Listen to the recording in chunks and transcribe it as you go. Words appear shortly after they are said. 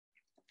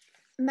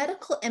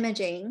Medical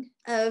imaging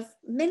of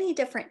many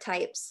different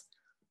types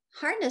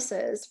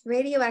harnesses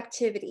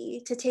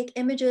radioactivity to take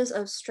images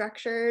of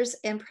structures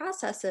and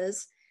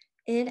processes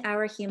in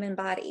our human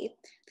body.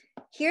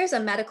 Here's a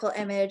medical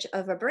image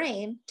of a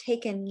brain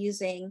taken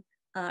using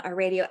a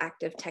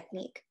radioactive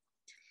technique.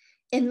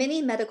 In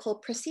many medical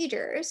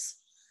procedures,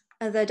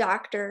 the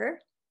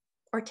doctor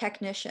or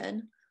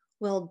technician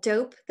will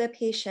dope the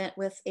patient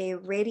with a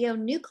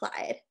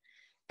radionuclide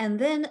and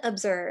then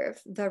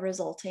observe the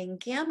resulting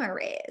gamma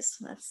rays.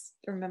 Let's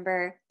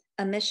remember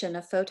emission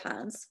of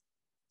photons.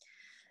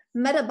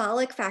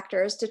 Metabolic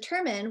factors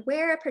determine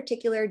where a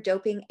particular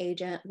doping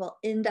agent will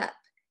end up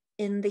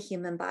in the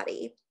human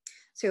body.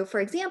 So for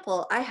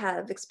example, I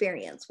have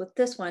experience with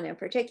this one in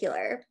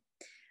particular.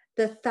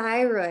 The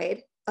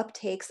thyroid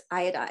uptakes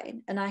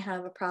iodine, and I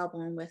have a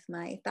problem with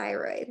my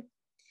thyroid.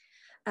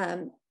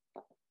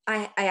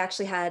 I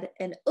actually had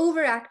an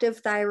overactive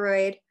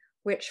thyroid,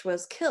 which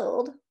was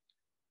killed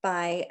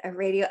by a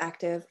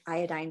radioactive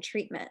iodine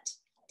treatment.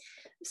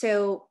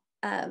 So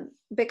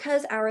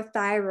because our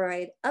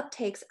thyroid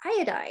uptakes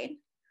iodine,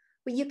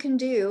 what you can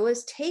do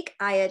is take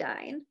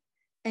iodine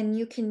and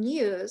you can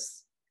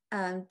use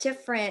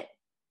different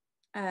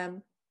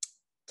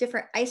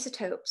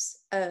isotopes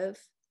of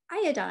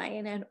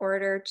iodine in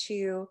order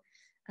to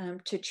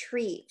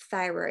treat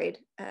thyroid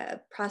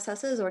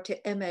processes or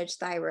to image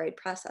thyroid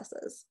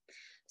processes.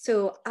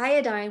 So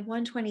iodine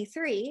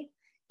 123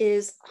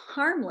 is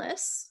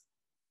harmless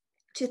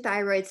to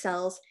thyroid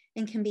cells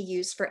and can be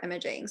used for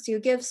imaging. So you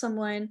give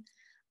someone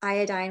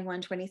iodine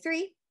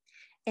 123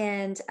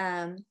 and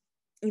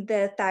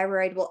the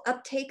thyroid will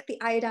uptake the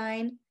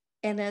iodine,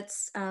 and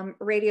it's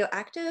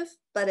radioactive,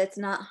 but it's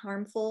not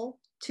harmful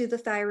to the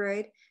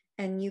thyroid,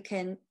 and you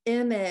can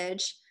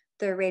image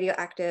the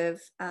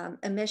radioactive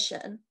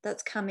emission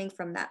that's coming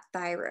from that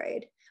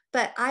thyroid.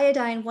 But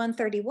iodine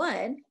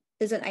 131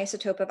 is an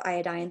isotope of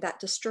iodine that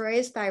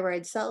destroys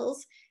thyroid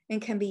cells and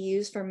can be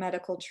used for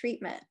medical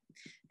treatment.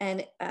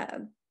 And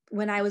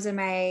when I was in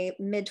my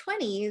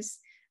mid-20s,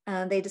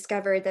 they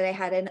discovered that I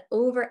had an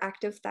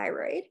overactive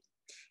thyroid.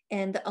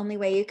 And the only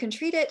way you can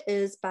treat it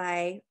is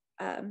by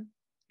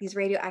these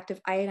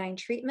radioactive iodine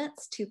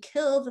treatments to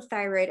kill the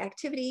thyroid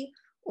activity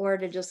or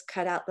to just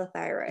cut out the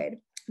thyroid.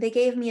 They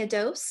gave me a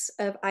dose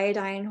of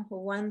iodine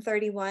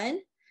 131.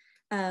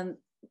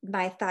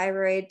 My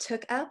thyroid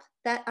took up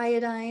that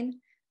iodine,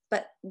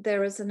 but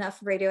there was enough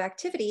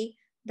radioactivity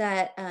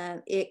that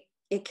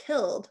it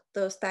killed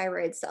those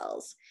thyroid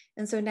cells.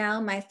 And so now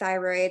my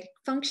thyroid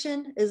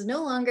function is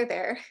no longer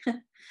there.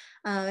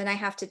 And I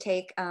have to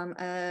take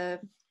a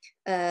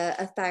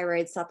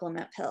thyroid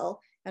supplement pill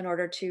in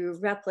order to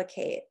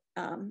replicate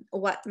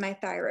what my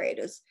thyroid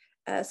is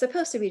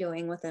supposed to be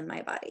doing within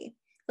my body.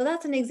 So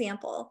that's an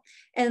example.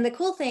 And the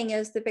cool thing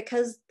is that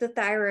because the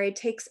thyroid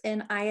takes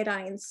in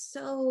iodine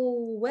so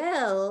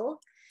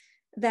well,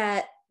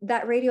 that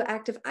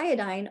radioactive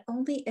iodine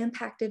only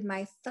impacted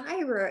my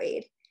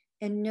thyroid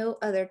and no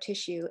other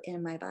tissue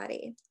in my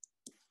body.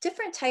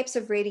 Different types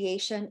of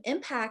radiation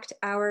impact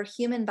our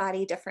human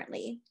body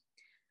differently.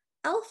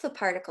 Alpha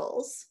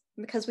particles,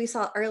 because we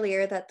saw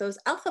earlier that those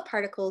alpha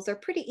particles are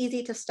pretty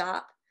easy to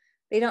stop.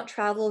 They don't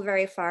travel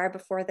very far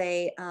before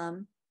they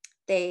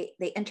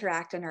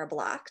interact and are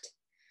blocked.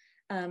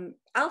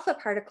 Alpha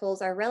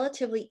particles are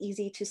relatively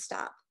easy to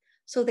stop.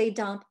 So they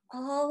dump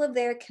all of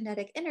their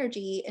kinetic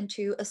energy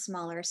into a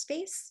smaller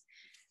space.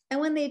 And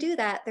when they do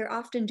that, they're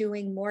often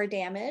doing more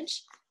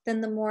damage than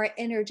the more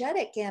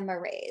energetic gamma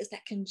rays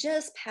that can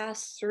just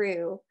pass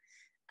through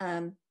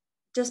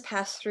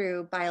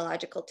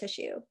biological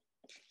tissue.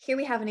 Here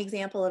we have an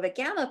example of a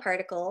gamma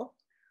particle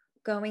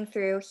going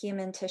through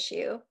human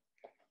tissue.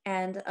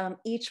 And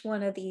each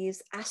one of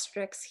these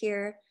asterisks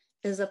here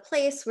is a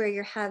place where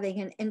you're having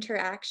an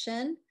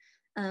interaction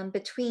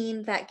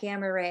between that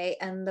gamma ray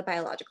and the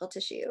biological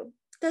tissue.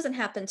 It doesn't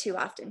happen too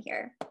often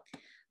here.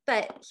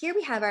 But here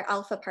we have our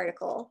alpha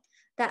particle.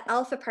 That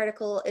alpha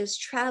particle is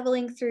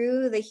traveling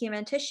through the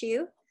human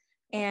tissue.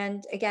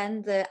 And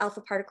again, the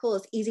alpha particle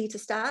is easy to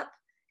stop.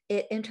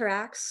 It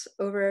interacts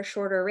over a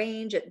shorter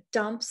range. It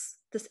dumps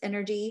this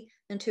energy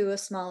into a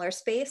smaller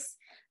space.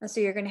 And so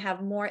you're going to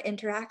have more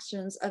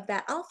interactions of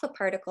that alpha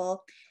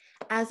particle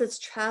as it's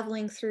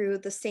traveling through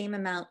the same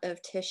amount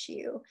of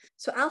tissue.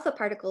 So alpha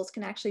particles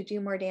can actually do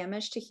more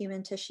damage to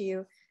human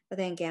tissue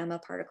than gamma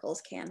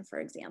particles can, for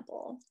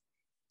example.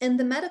 In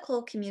the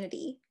medical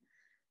community,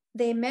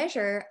 they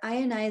measure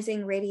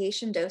ionizing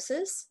radiation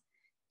doses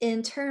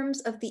in terms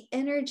of the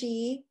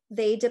energy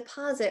they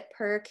deposit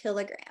per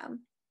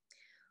kilogram.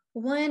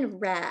 1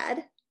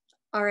 rad,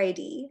 RAD,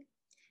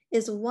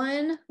 is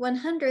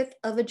 1/100th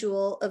of a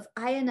joule of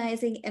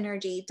ionizing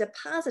energy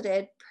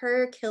deposited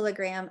per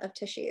kilogram of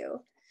tissue.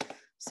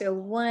 So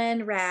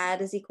 1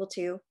 rad is equal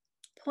to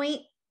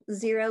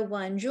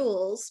 0.01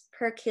 joules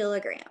per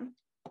kilogram.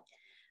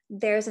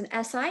 There's an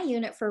SI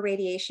unit for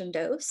radiation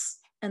dose,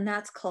 and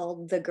that's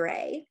called the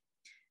gray,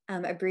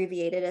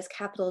 abbreviated as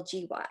capital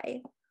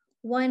GY.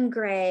 1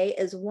 gray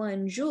is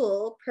 1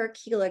 joule per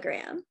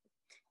kilogram,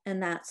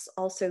 and that's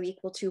also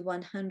equal to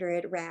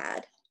 100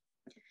 rad.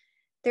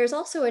 There's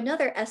also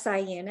another SI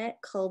unit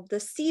called the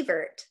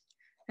sievert,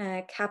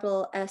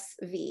 capital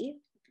SV,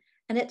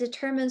 and it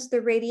determines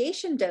the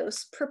radiation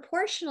dose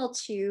proportional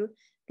to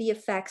the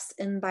effects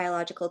in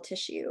biological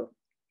tissue.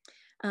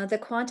 The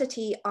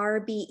quantity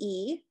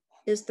RBE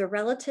is the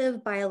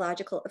relative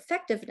biological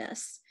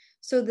effectiveness.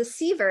 So the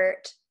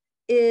sievert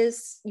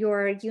is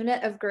your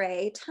unit of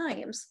gray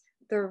times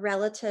the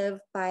relative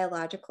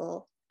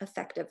biological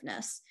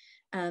effectiveness.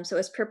 So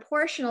it's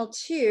proportional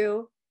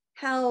to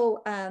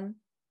how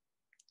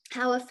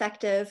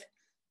effective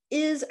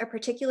is a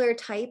particular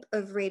type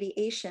of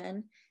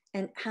radiation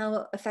and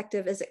how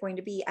effective is it going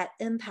to be at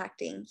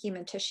impacting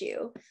human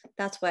tissue.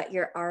 That's what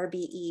your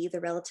RBE, the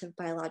relative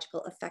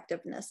biological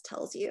effectiveness,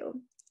 tells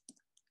you.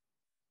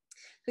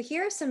 So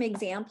here are some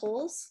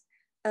examples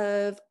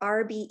of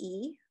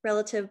RBE,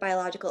 relative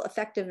biological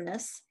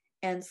effectiveness,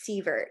 and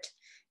sievert.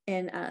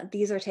 And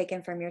these are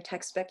taken from your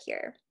textbook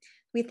here.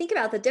 We think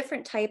about the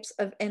different types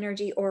of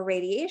energy or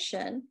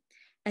radiation,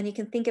 and you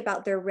can think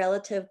about their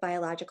relative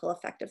biological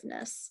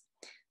effectiveness.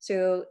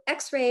 So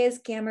X-rays,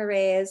 gamma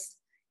rays,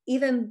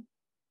 even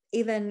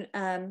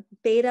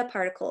beta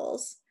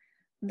particles,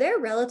 their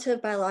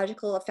relative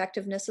biological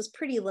effectiveness is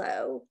pretty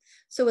low.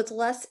 So it's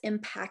less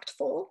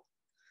impactful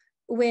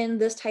when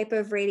this type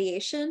of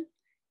radiation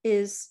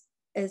is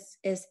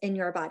in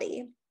your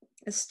body.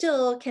 It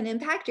still can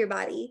impact your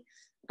body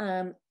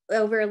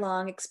over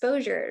long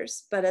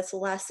exposures, but it's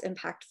less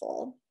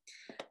impactful.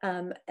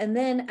 And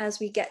then as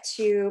we get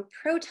to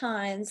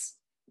protons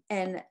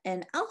and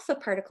alpha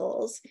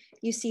particles,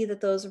 you see that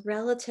those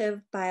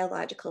relative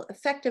biological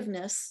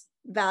effectiveness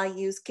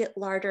values get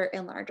larger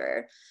and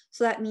larger.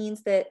 So that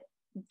means that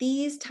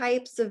these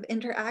types of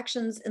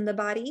interactions in the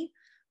body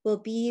will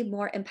be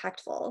more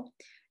impactful.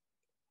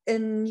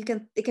 And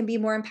it can be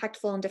more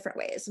impactful in different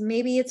ways.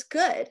 Maybe it's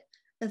good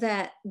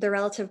that the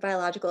relative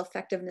biological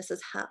effectiveness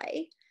is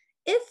high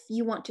if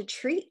you want to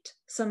treat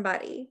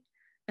somebody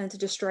and to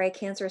destroy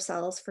cancer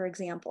cells, for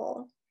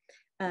example,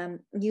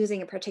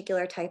 using a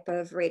particular type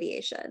of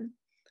radiation.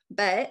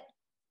 But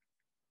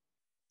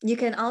you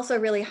can also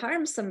really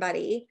harm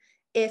somebody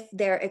if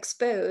they're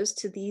exposed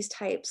to these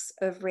types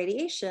of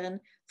radiation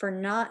for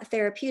not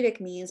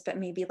therapeutic means, but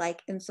maybe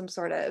like in some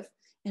sort of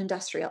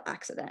industrial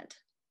accident.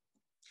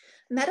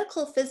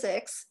 Medical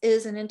physics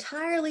is an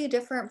entirely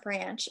different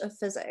branch of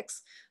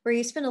physics where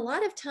you spend a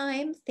lot of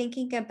time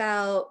thinking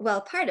about,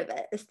 well, part of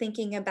it is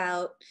thinking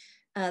about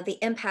the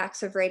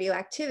impacts of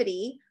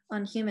radioactivity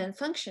on human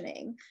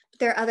functioning. But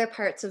there are other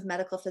parts of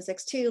medical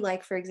physics too,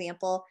 like for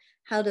example,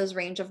 how does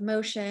range of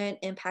motion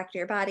impact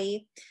your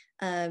body?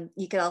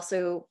 You could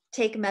also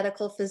take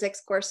medical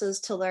physics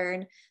courses to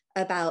learn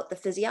about the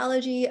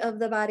physiology of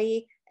the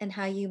body and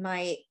how you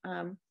might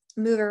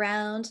move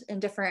around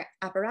in different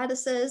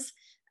apparatuses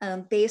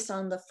based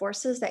on the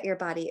forces that your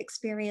body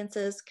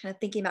experiences, kind of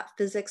thinking about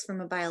physics from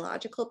a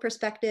biological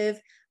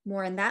perspective,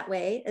 more in that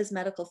way as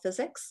medical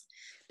physics.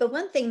 But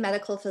one thing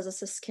medical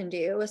physicists can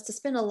do is to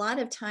spend a lot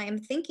of time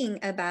thinking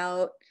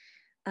about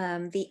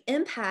the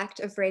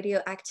impact of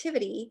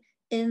radioactivity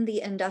in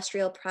the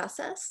industrial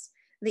process,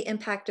 the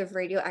impact of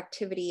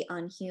radioactivity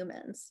on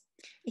humans.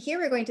 Here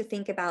we're going to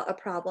think about a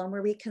problem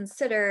where we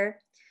consider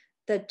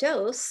the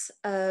dose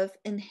of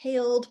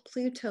inhaled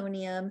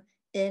plutonium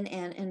in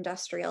an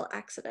industrial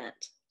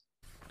accident.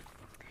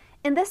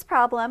 In this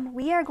problem,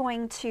 we are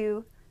going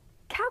to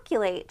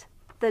calculate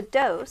the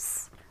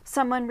dose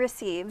someone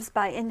receives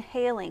by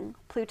inhaling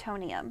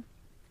plutonium.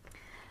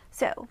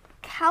 So,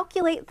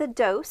 calculate the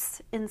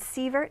dose in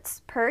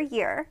sieverts per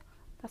year.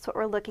 That's what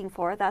we're looking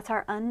for. That's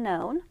our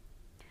unknown.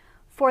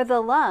 For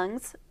the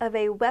lungs of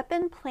a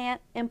weapon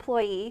plant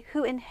employee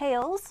who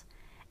inhales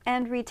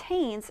and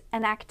retains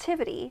an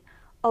activity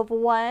of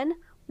 1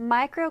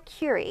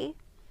 microcurie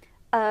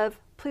of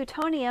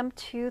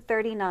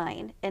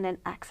plutonium-239 in an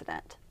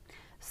accident.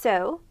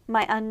 So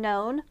my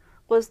unknown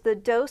was the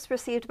dose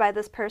received by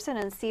this person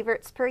in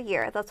sieverts per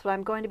year. That's what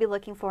I'm going to be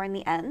looking for in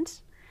the end.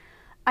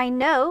 I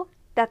know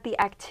that the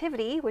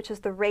activity, which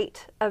is the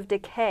rate of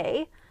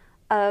decay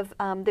of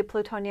the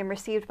plutonium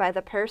received by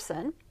the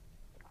person,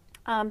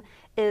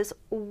 is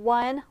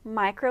 1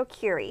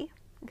 microcurie.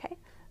 Okay?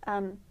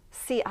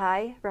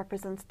 Ci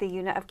represents the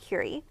unit of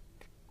curie.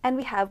 And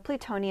we have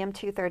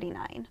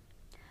plutonium-239.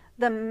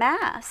 The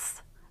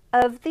mass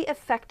of the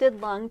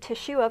affected lung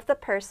tissue of the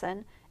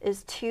person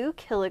is 2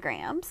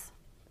 kilograms,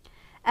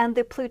 and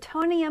the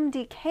plutonium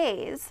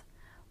decays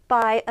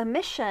by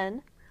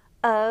emission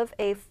of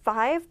a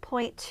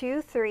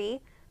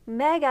 5.23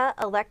 mega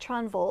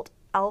electron volt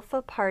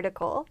alpha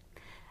particle,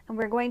 and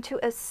we're going to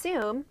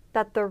assume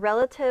that the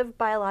relative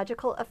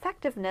biological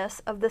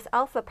effectiveness of this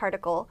alpha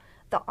particle,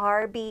 the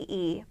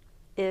RBE,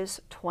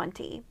 is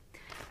 20.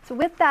 So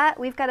with that,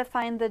 we've got to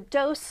find the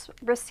dose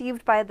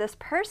received by this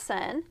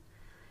person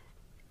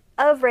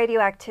of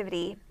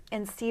radioactivity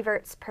in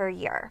sieverts per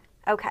year.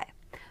 Okay,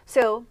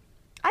 so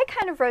I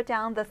kind of wrote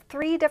down the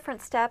 3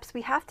 different steps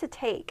we have to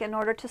take in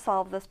order to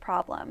solve this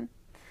problem.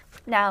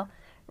 Now,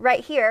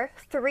 right here,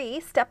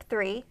 step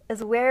 3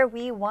 is where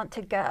we want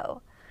to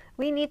go.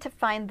 we need to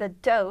find the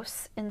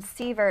dose in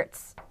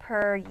sieverts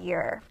per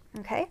year,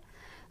 okay?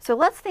 So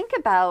let's think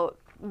about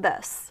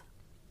this,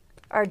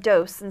 our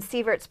dose in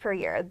sieverts per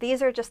year.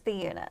 These are just the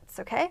units,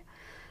 okay?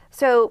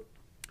 So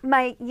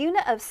my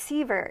unit of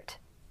sievert,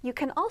 you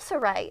can also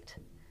write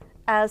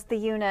as the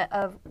unit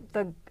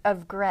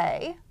of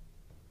gray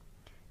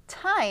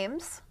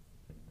times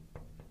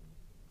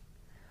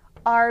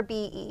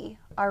RBE,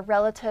 our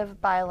relative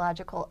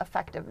biological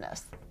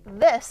effectiveness.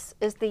 This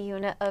is the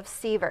unit of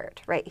sievert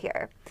right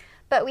here,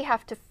 but we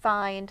have to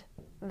find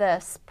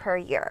this per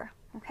year,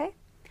 okay?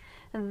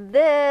 And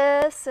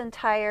this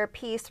entire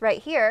piece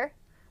right here,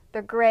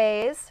 the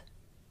grays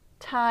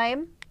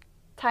times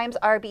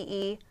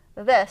RBE,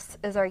 this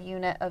is our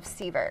unit of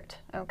sievert,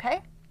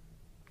 okay?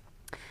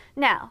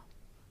 Now,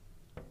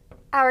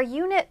 our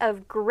unit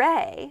of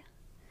gray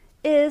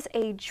is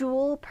a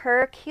joule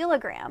per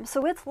kilogram.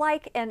 So it's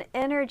like an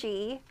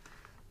energy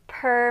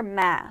per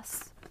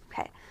mass.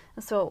 Okay,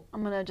 and so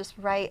I'm going to just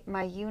write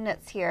my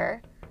units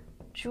here.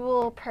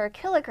 Joule per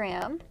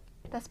kilogram,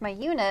 that's my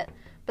unit.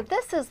 But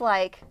this is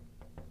like,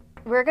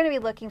 we're going to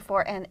be looking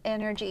for an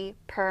energy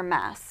per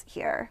mass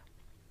here.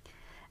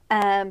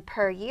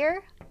 Per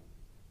year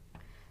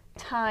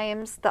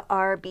times the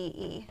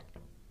RBE.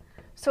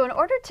 So in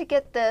order to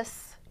get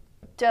this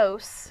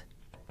dose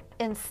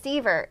in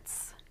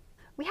sieverts,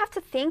 we have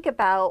to think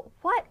about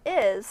what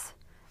is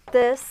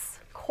this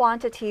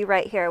quantity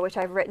right here, which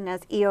I've written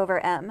as E over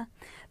M.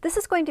 This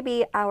is going to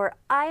be our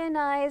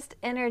ionized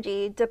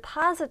energy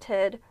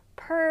deposited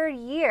per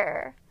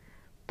year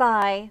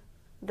by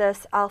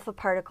this alpha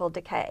particle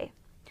decay.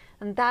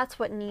 And that's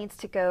what needs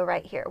to go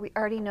right here. We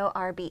already know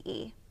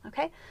RBE,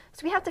 okay?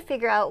 So we have to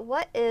figure out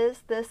what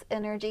is this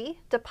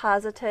energy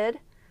deposited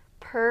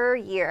per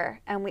year,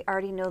 and we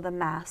already know the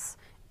mass.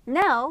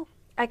 Now,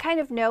 I kind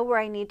of know where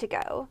I need to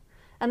go.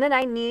 And then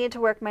I need to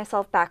work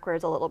myself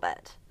backwards a little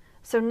bit.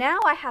 So now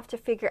I have to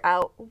figure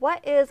out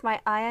what is my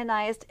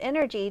ionized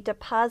energy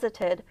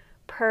deposited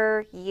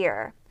per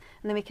year.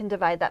 And then we can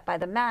divide that by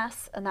the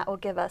mass, and that will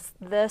give us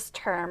this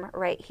term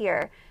right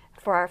here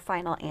for our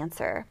final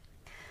answer.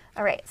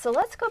 All right, so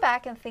let's go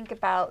back and think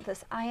about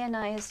this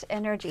ionized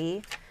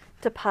energy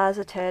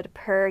deposited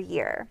per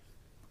year.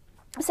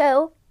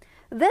 So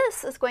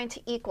this is going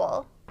to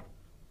equal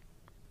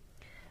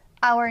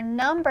our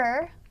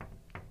number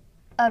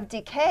of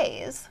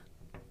decays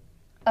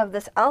of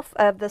this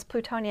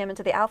plutonium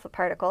into the alpha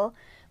particle.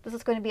 This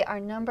is going to be our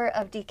number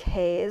of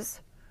decays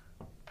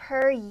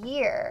per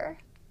year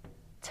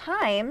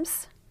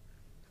times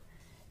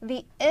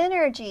the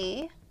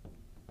energy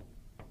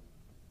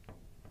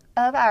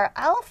of our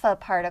alpha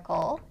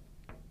particle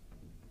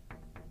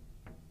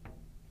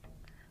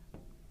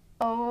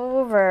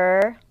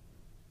over,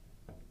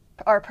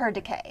 or per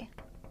decay.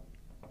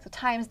 So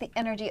times the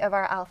energy of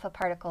our alpha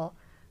particle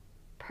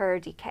per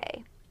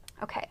decay.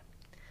 Okay,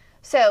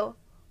 so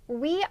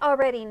we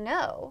already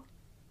know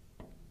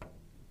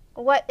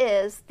what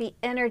is the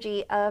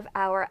energy of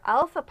our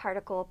alpha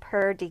particle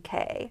per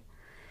decay,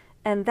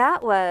 and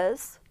that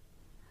was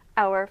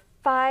our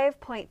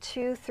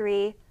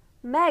 5.23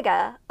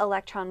 mega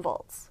electron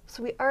volts.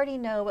 So we already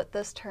know what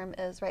this term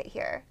is right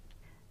here.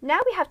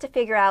 Now we have to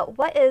figure out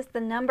what is the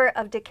number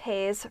of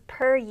decays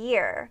per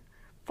year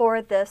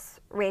for this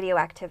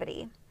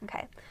radioactivity.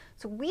 Okay,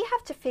 so we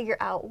have to figure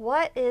out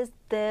what is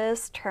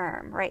this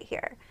term right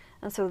here.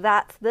 And so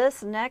that's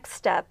this next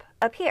step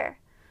up here.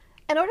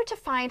 In order to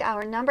find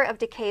our number of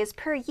decays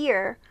per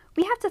year,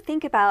 we have to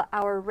think about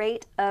our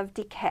rate of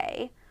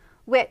decay,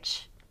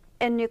 which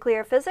in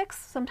nuclear physics,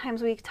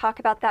 sometimes we talk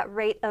about that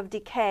rate of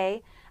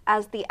decay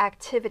as the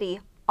activity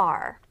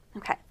R.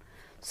 Okay,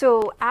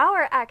 so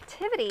our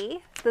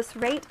activity, this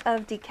rate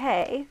of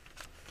decay,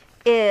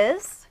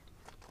 is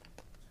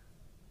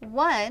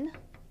 1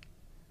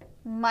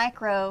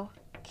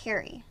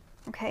 microcurie.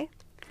 Okay,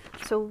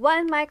 so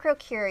 1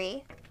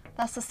 microcurie,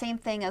 that's the same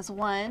thing as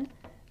 1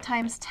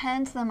 times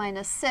 10 to the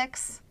minus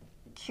 6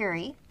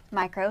 curie.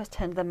 Micro is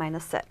 10 to the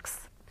minus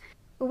 6.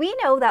 We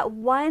know that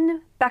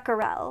 1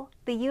 becquerel,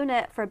 the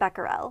unit for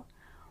becquerel,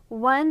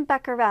 1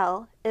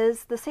 becquerel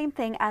is the same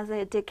thing as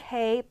a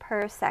decay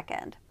per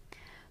second.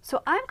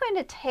 So I'm going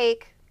to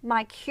take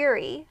my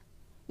curie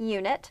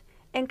unit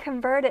and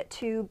convert it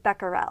to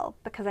becquerel,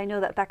 because I know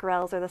that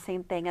becquerels are the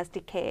same thing as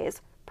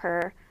decays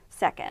per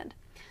second.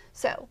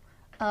 So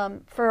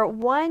for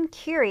 1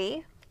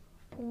 curie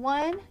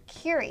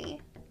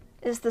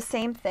is the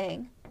same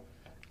thing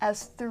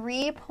as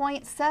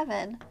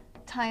 3.7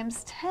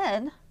 times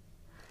 10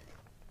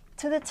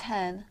 to the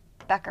 10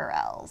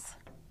 becquerels.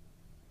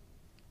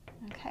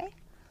 Okay,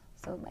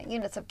 so my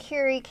units of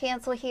curie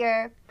cancel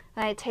here,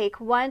 and I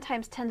take 1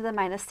 times 10 to the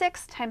minus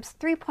 6 times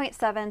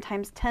 3.7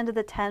 times 10 to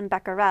the 10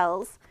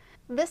 becquerels.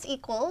 This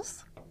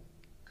equals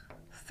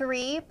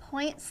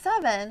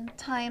 3.7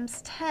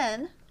 times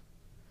 10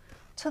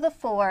 to the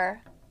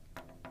 4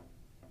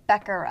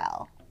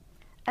 becquerel.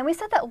 And we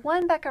said that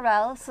 1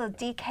 becquerel is a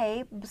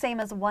decay, same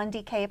as 1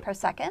 decay per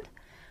second.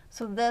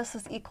 So this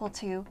is equal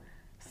to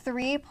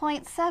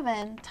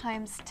 3.7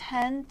 times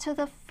 10 to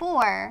the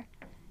 4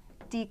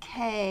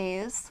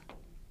 decays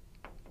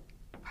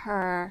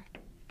per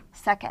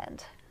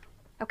second.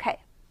 Okay,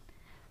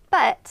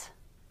 but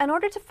in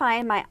order to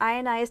find my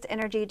ionized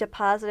energy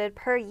deposited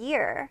per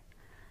year,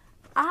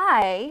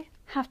 I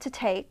have to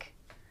take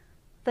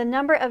the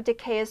number of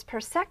decays per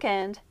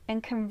second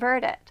and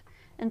convert it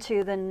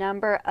into the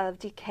number of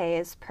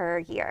decays per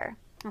year.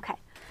 Okay,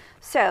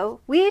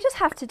 so we just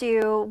have to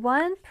do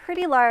one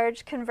pretty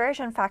large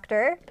conversion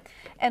factor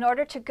in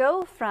order to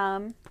go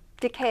from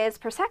decays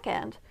per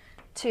second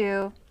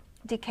to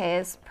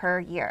decays per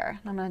year.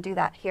 I'm going to do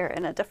that here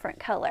in a different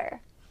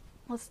color.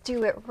 Let's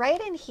do it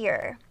right in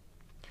here.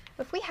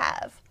 If we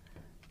have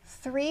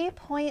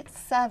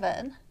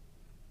 3.7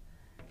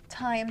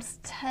 times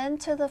 10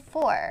 to the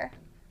 4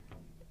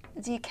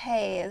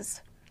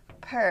 decays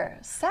per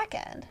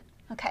second,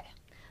 okay,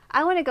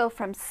 I want to go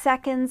from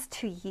seconds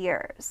to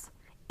years.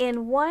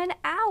 In 1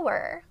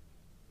 hour,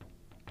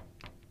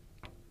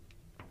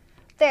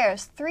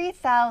 there's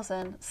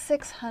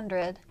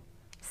 3,600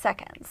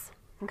 seconds.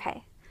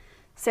 Okay,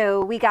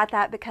 so we got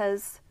that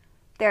because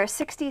there are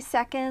 60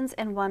 seconds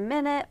in 1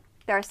 minute.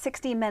 There are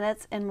 60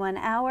 minutes in 1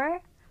 hour.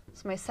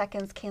 So my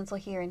seconds cancel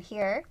here and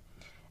here.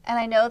 And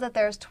I know that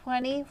there's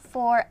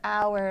 24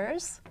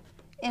 hours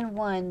in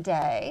 1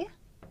 day.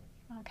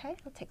 Okay,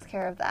 that takes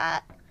care of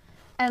that.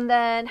 And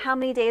then how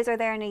many days are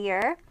there in a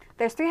year?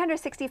 There's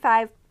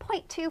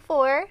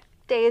 365.24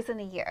 days in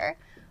a year.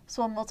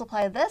 So we'll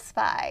multiply this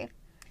by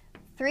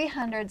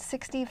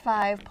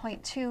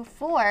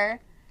 365.24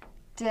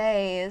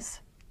 days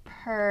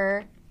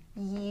per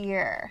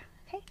year.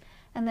 Okay,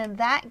 and then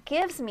that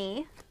gives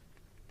me,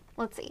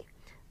 let's see,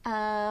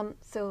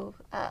 let's see,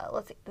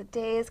 the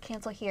days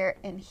cancel here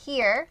and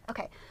here.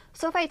 Okay,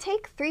 so if I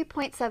take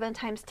 3.7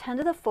 times 10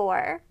 to the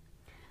 4,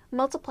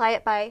 multiply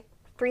it by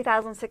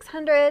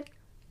 3,600,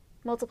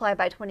 multiply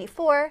by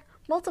 24,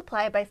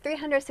 multiply by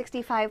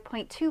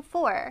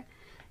 365.24,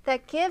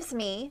 that gives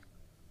me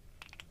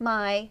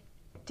my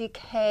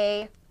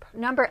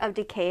number of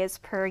decays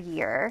per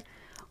year,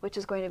 which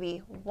is going to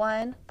be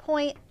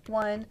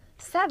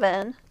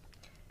 1.17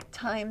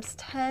 times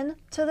 10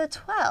 to the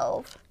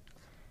 12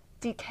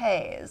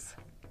 decays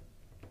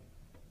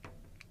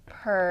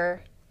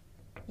per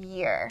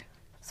year.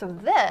 So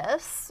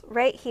this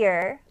right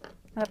here,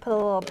 I'm going to put a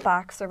little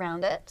box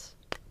around it,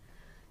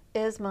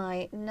 is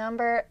my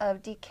number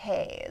of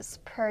decays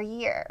per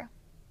year,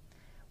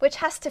 which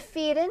has to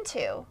feed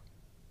into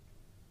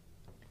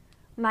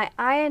my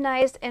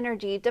ionized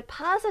energy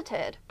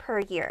deposited per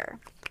year.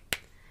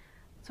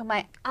 So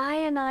my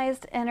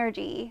ionized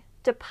energy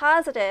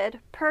deposited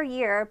per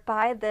year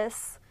by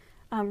this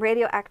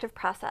radioactive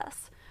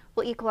process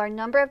will equal our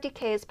number of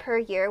decays per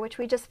year, which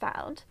we just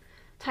found,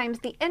 times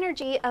the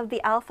energy of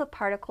the alpha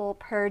particle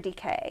per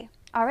decay.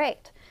 All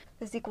right,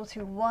 this is equal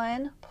to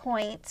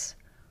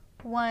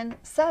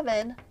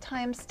 1.17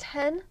 times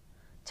 10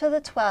 to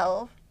the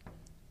 12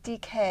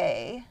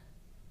 decay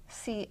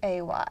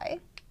CAY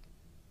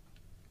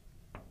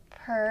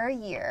per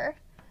year.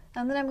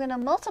 And then I'm going to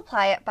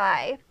multiply it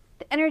by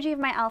the energy of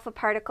my alpha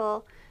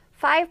particle,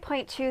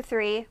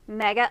 5.23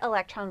 mega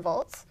electron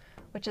volts,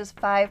 which is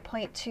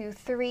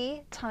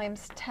 5.23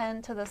 times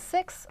 10 to the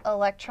 6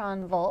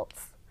 electron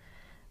volts,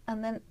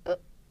 and then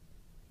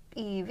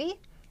EV,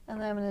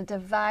 and then I'm going to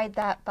divide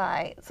that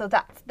by, so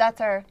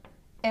that's our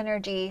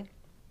energy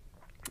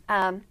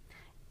per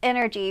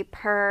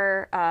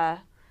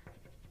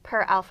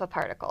alpha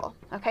particle.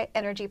 Okay,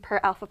 energy per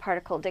alpha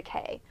particle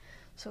decay.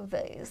 So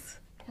these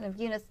kind of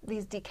units,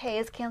 these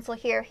decays cancel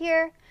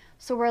here.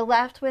 So we're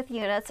left with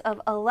units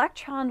of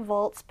electron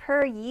volts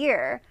per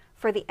year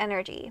for the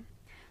energy.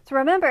 So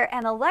remember,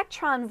 an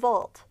electron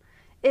volt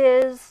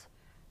is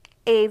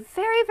a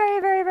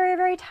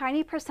very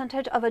tiny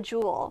percentage of a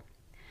joule.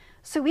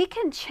 So we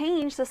can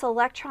change this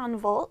electron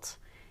volt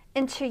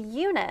into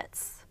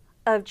units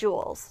of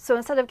joules. So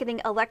instead of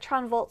getting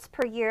electron volts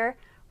per year,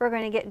 we're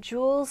going to get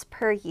joules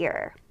per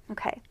year.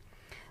 Okay,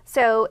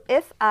 so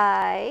if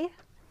I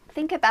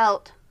think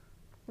about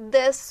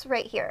this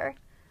right here,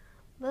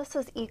 this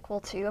is equal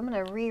to, I'm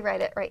going to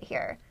rewrite it right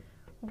here,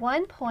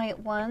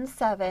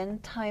 1.17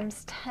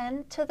 times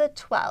 10 to the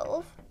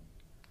 12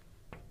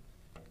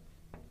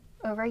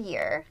 over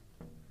year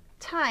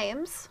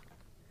times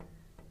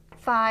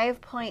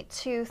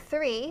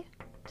 5.23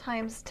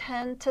 times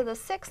 10 to the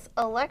 6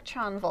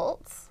 electron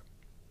volts,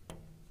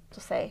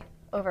 just say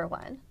over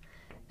 1.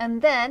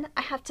 And then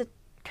I have to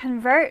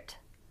convert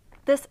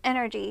this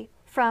energy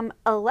from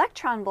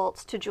electron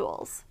volts to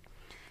joules.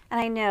 And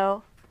I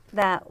know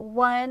that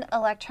 1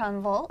 electron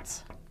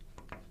volt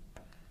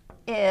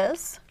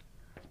is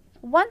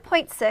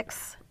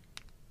 1.6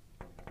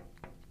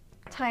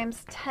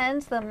 times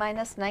 10 to the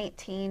minus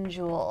 19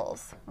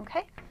 joules.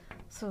 Okay,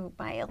 so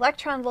my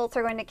electron volts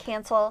are going to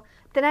cancel.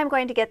 Then I'm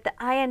going to get the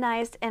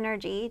ionized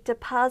energy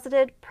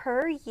deposited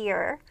per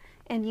year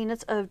in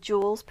units of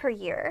joules per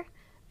year.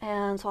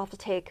 And so I'll have to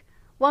take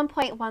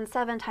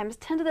 1.17 times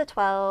 10 to the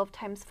 12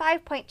 times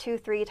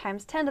 5.23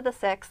 times 10 to the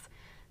 6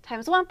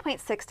 times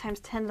 1.6 times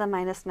 10 to the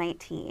minus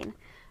 19.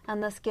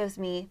 And this gives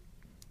me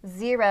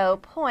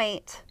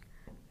 0.0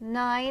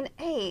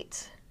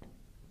 0.98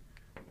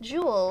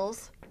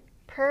 joules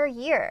per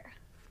year.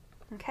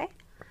 Okay,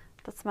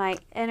 that's my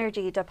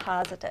energy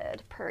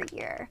deposited per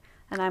year.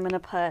 And I'm going to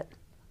put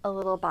a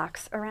little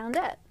box around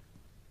it.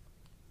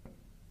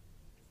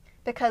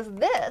 Because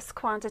this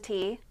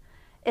quantity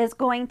is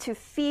going to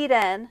feed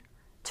in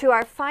to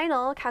our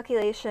final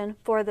calculation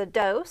for the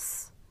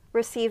dose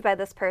received by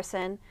this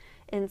person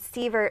in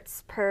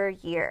sieverts per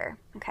year.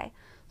 Okay,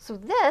 so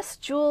this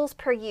joules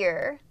per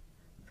year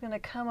is going to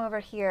come over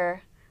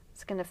here.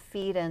 It's going to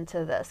feed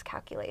into this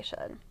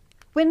calculation.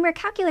 When we're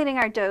calculating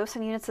our dose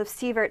in units of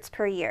sieverts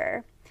per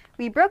year,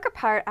 we broke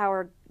apart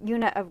our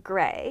unit of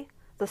gray.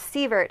 The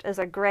sievert is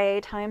a gray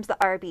times the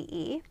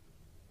RBE,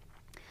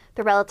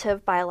 the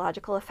relative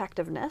biological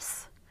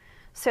effectiveness.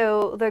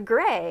 So the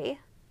gray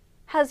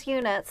has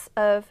units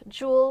of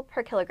joule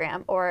per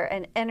kilogram, or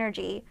an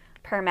energy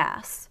per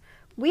mass.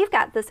 We've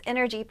got this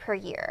energy per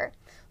year.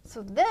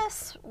 So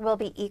this will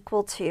be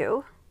equal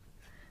to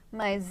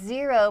my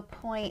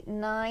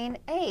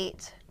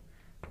 0.98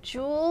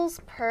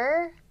 joules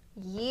per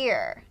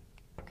year.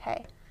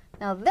 Okay,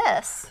 now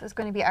this is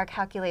going to be our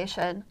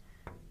calculation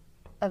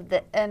of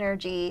the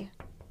energy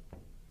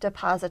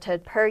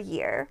deposited per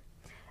year.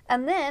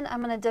 And then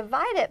I'm going to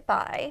divide it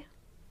by,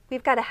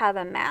 we've got to have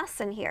a mass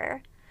in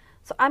here,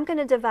 so I'm going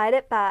to divide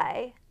it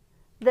by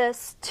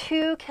this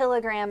 2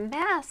 kilogram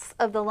mass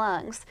of the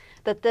lungs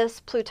that this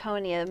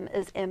plutonium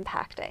is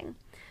impacting.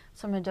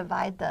 So I'm going to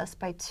divide this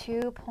by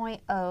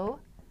 2.0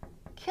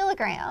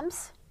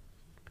 kilograms,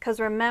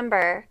 because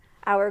remember,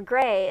 our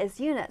gray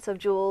is units of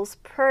joules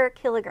per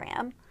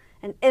kilogram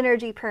and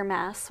energy per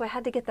mass, so I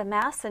had to get the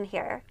mass in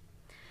here.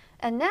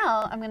 And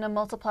now I'm going to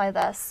multiply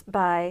this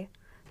by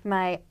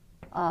my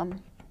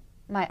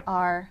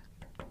RBE.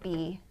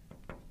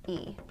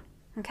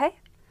 Okay?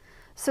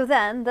 So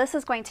then this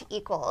is going to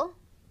equal,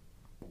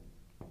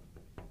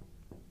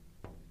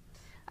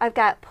 I've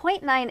got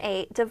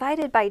 0.98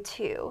 divided by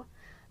 2,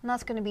 and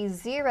that's going to be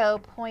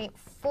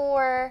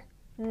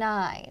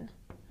 0.49.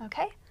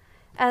 Okay?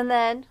 And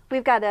then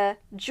we've got a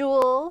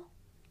joule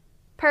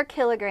per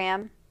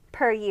kilogram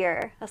per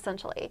year,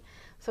 essentially.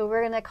 So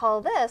we're going to call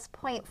this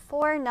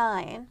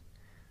 0.49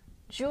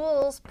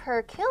 joules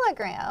per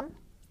kilogram,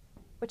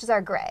 which is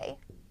our gray,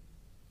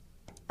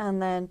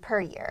 and then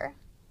per year.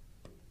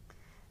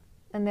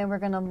 And then we're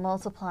going to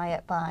multiply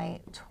it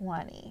by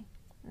 20.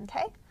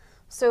 Okay?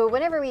 So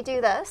whenever we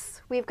do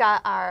this, we've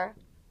got our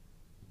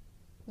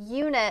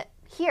unit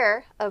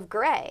here of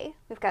gray.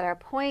 We've got our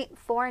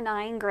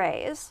 0.49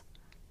 grays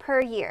per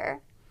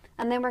year,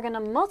 and then we're going to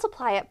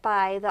multiply it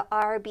by the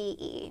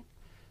RBE.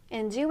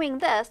 And doing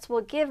this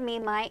will give me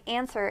my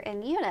answer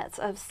in units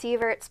of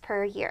sieverts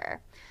per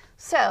year.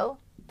 So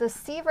the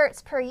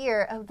sieverts per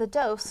year of the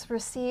dose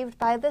received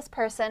by this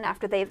person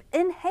after they've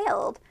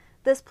inhaled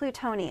this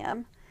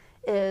plutonium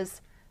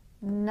is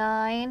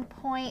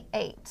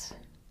 9.8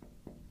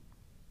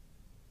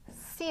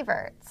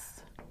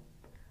 sieverts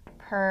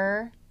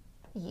per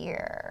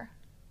year.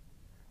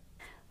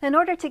 In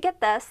order to get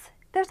this,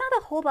 there's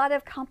not a whole lot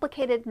of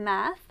complicated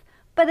math,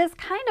 but it's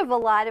kind of a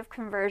lot of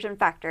conversion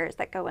factors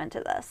that go into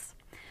this.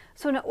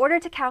 So in order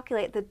to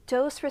calculate the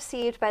dose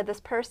received by this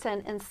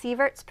person in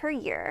sieverts per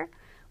year,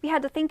 we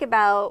had to think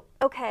about,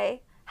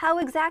 okay, how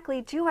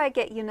exactly do I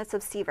get units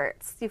of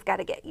sieverts? You've got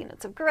to get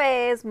units of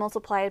grays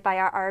multiplied by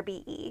our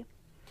RBE.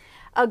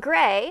 A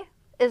gray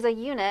is a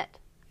unit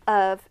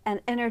of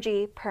an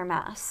energy per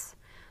mass.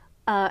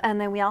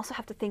 And then we also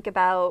have to think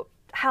about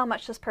how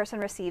much this person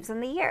receives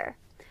in the year.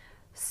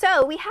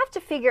 So we have to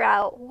figure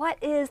out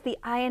what is the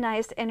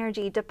ionized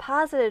energy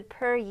deposited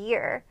per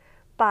year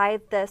by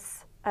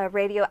this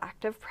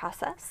radioactive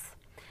process.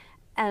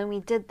 And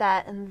we did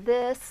that in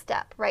this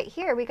step right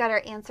here. We got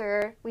our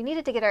answer. We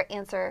needed to get our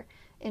answer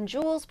in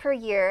joules per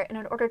year. And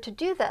in order to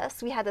do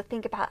this, we had to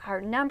think about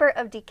our number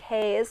of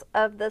decays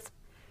of this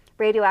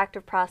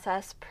radioactive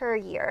process per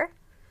year,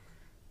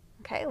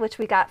 okay, which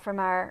we got from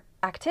our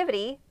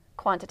activity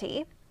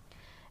quantity.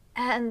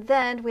 And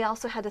then we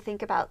also had to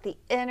think about the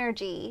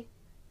energy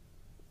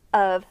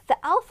of the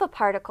alpha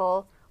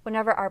particle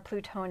whenever our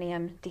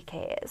plutonium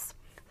decays.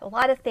 So a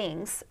lot of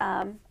things,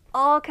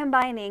 all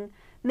combining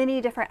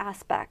many different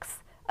aspects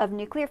of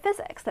nuclear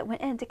physics that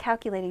went into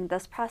calculating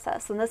this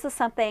process. And this is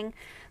something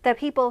that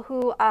people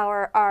who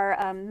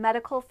are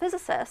medical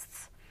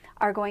physicists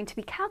are going to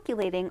be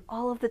calculating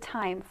all of the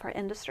time for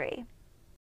industry.